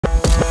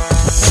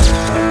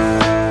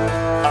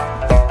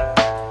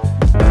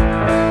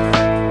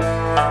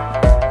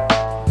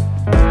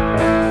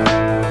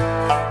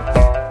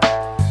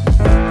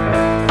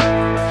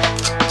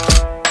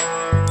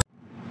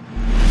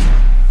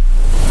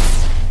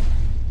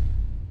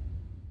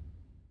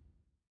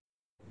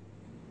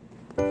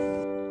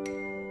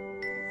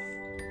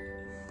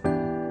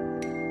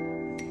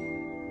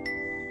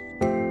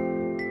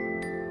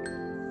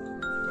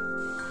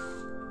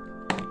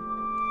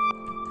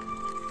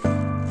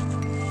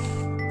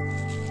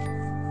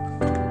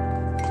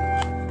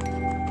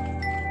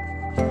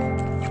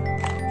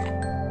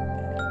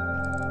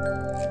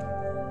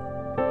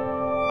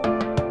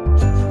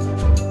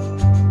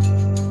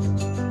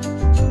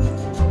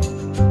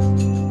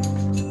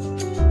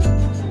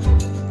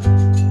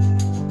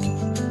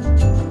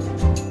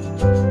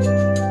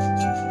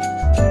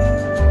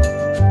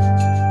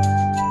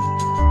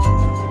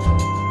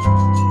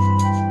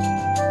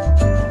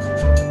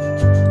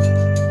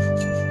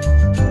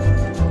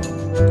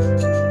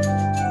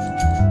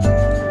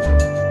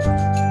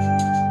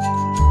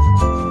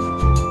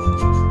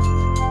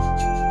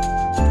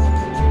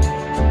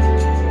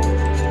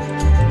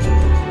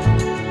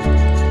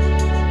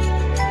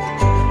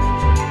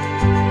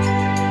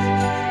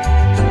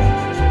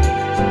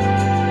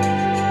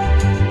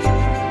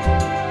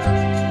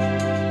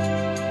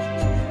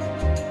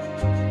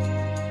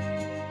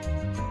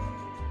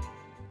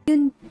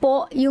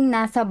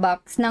nasa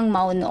box ng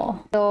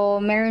MAONO.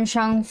 So, meron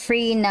siyang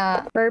free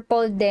na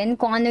purple din.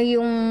 Kung ano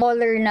yung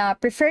color na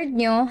preferred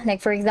nyo, like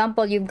for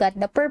example, you've got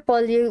the purple,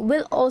 you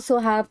will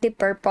also have the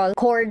purple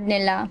chord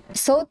nila.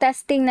 So,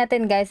 testing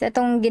natin guys.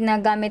 Itong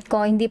ginagamit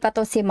ko, hindi pa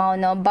to si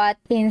MAONO, but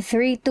in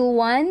 3, 2,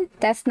 1,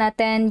 test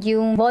natin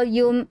yung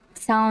volume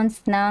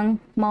sounds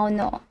ng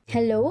MAONO.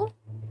 Hello?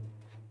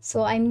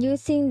 So, I'm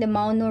using the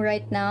MAONO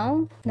right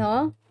now,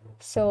 no?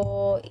 So,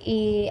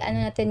 ano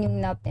natin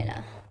yung knob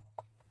nila.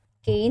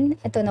 Gain,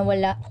 ito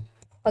nawala.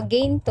 Pag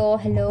gain to,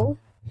 hello.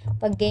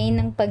 Pag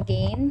gain ng pag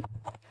gain.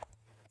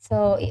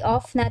 So,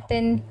 i-off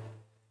natin.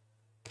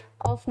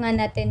 Off nga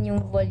natin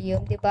yung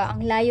volume, 'di ba?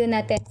 Ang layo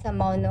natin sa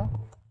MAONO.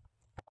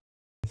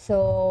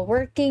 So,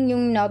 working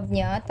yung knob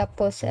niya.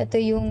 Tapos,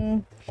 ito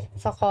yung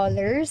sa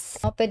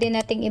colors. Pwede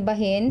nating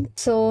ibahin.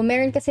 So,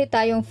 meron kasi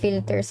tayong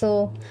filter.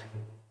 So,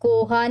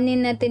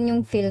 kuhanin natin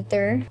yung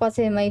filter.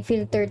 Kasi may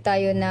filter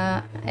tayo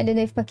na, I don't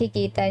know if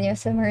makikita nyo.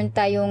 So, meron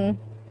tayong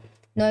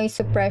noise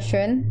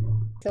suppression.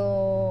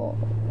 So,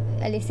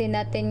 alisin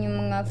natin yung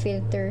mga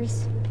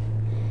filters.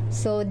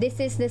 So,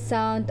 this is the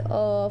sound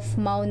of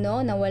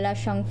MAONO na wala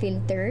siyang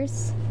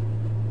filters.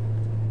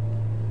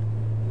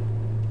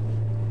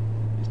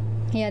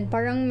 Ayan,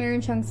 parang meron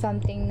siyang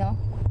something, no?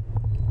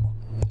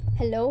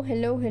 Hello,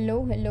 hello,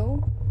 hello, hello.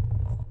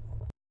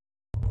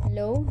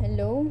 Hello,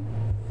 hello.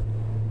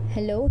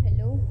 Hello,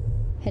 hello.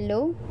 Hello.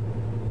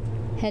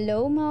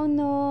 Hello,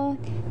 MAONO.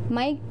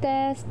 Mic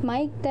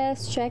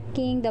test,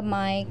 checking the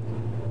mic.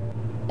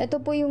 Ito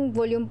po yung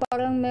volume,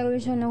 parang meron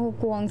siya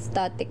nakukuhang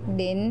static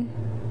din.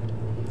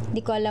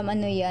 Di ko alam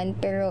ano yan,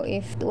 pero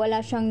if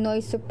wala siyang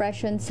noise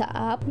suppression sa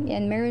app,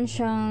 yan, meron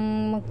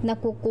siyang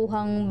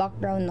nakukuhang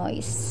background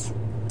noise.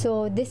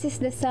 So, this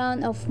is the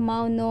sound of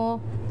MAONO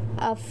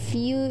a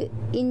few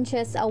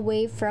inches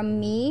away from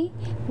me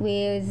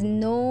with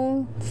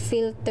no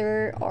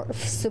filter or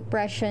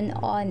suppression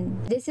on.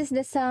 This is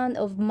the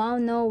sound of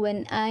MAONO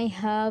when I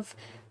have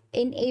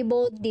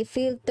enabled the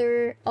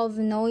filter of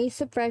noise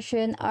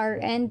suppression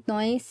or end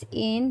noise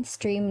in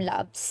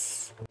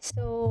Streamlabs.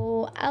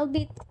 So I'll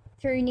be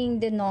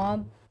turning the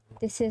knob.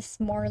 This is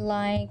more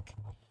like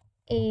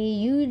a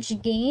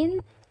huge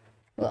gain.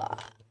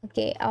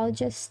 Okay, I'll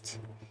just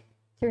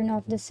turn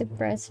off the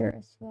suppressor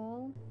as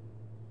well.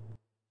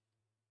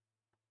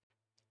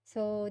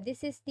 So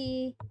this is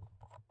the,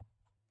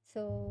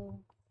 so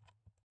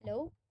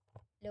hello,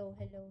 hello,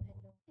 hello,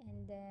 hello,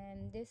 and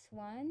then this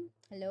one,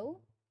 hello,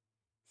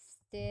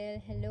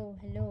 still hello,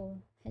 hello,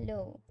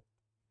 hello,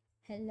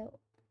 hello,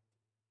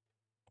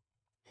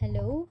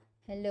 hello,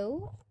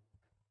 hello,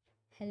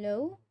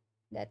 hello.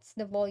 That's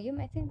the volume.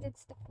 I think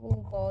that's the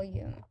full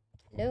volume.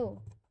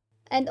 Hello.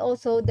 And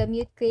also the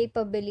mute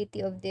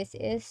capability of this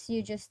is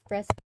you just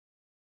press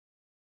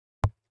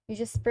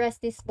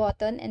this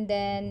button, and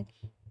then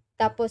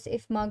tapos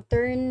if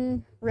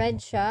mag-turn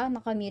red siya,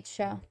 naka-mute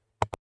siya.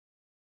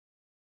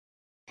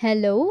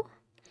 Hello?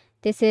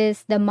 This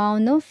is the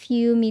MAONO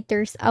few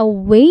meters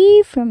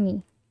away from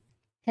me.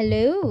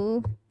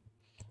 Hello?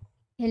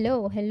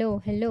 Hello,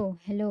 hello,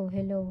 hello, hello,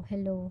 hello,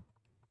 hello.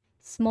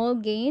 Small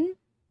gain?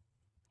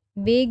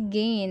 Big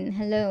gain.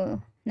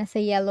 Hello.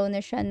 Nasa yellow na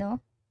siya, no?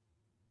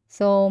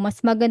 So, mas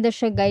maganda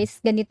siya,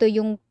 guys. Ganito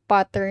yung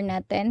pattern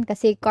natin.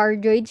 Kasi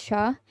cardioid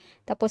siya.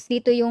 Tapos,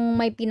 dito yung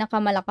may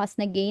pinakamalakas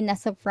na gain.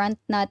 Nasa front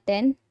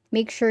natin.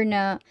 Make sure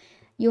na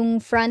yung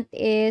front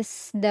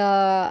is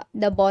the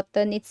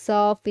button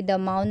itself with the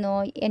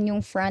MAONO. Yan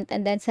yung front.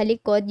 And then, sa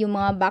likod, yung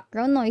mga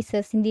background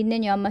noises, hindi na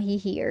nyo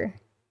mahihear.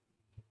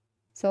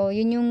 So,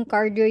 yun yung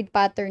cardioid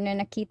pattern na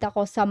nakita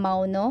ko sa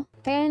MAONO.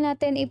 Kaya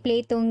natin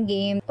i-play tong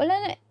game.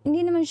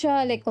 Hindi naman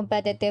siya like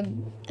competitive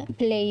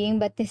playing,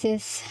 but this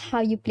is how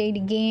you play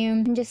the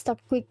game. Just a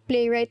quick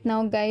play right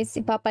now, guys.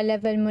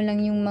 Ipapa-level mo lang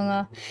yung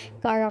mga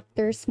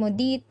characters mo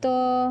dito.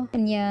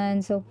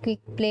 Ayan, so quick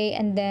play.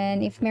 And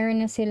then, if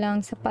meron na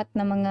silang sapat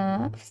na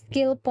mga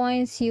skill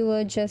points, you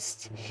will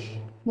just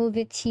move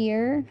it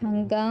here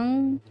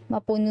hanggang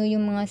mapuno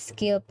yung mga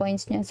skill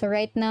points niya. So,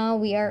 right now,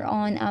 we are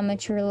on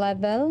amateur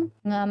level.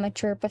 Mga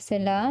amateur pa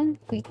sila.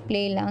 Quick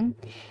play lang.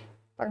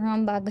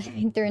 Parang bagal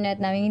internet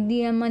namin.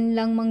 Hindi naman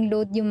lang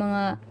mang-load yung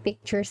mga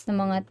pictures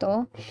ng mga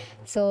to.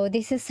 So,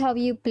 this is how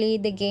you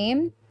play the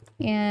game.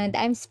 And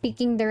I'm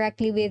speaking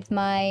directly with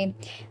my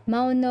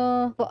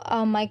MAONO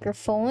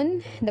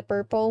microphone. The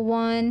purple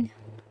one.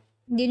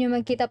 Hindi nyo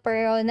magkita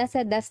pero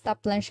nasa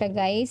desktop lang siya,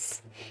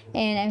 guys.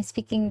 And I'm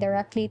speaking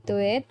directly to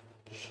it.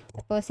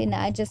 Tapos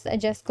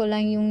ina-adjust ko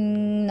lang yung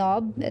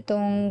knob,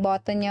 itong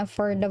button niya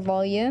for the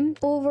volume.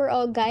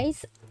 Overall,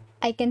 guys,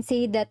 I can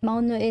say that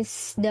MAONO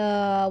is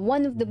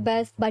one of the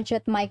best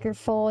budget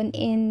microphone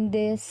in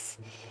this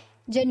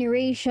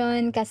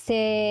generation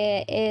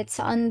kasi it's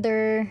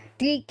under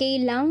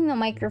 3K lang na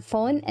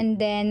microphone, and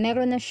then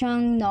meron na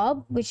siyang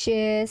knob which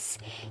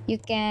is you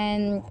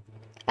can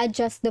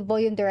adjust the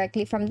volume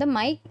directly from the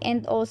mic,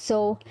 and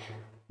also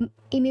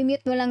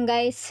i-mute mo lang,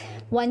 guys,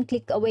 one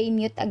click away,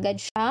 mute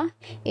agad siya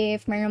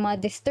if mayroong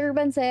mga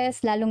disturbances,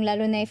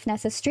 lalong-lalo na if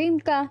nasa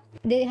stream ka.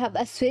 They have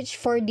a switch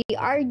for the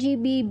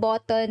RGB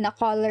button na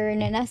color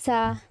na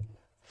nasa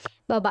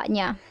baba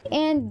niya.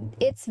 And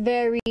it's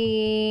very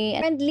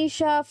friendly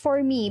siya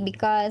for me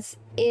because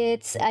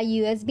it's a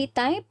USB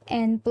type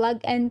and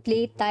plug and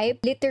play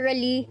type.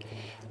 Literally,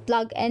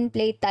 plug and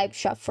play type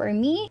siya for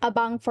me.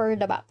 Abang for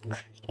the back.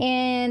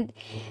 And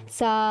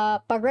sa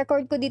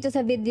pag-record ko dito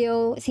sa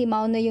video, si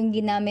MAONO yung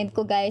ginamit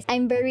ko, guys.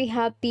 I'm very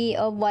happy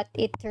of what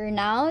it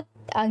turned out.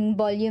 Ang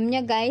volume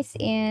niya, guys.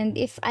 And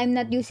if I'm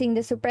not using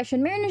the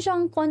suppression, meron na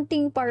siyang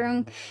konting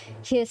parang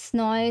his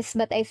noise.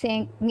 But I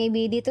think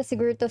maybe dito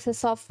siguro to sa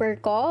software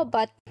ko.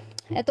 But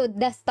eto,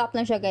 desktop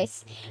lang siya,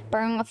 guys.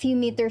 Parang a few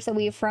meters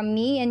away from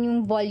me. And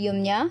yung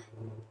volume niya.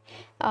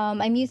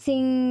 I'm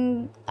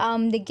using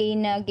the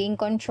gain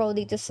control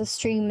dito sa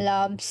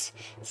Streamlabs,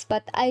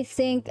 but I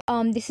think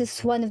this is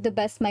one of the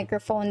best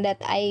microphone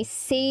that I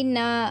say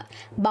na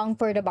bang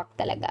for the buck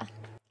talaga.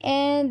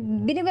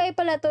 And binigay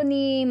pala to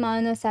ni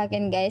MAONO sa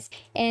akin, guys,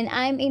 and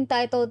I'm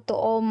entitled to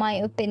all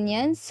my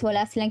opinions.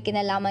 Wala silang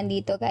kinalaman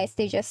dito, guys.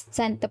 They just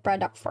sent the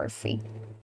product for free.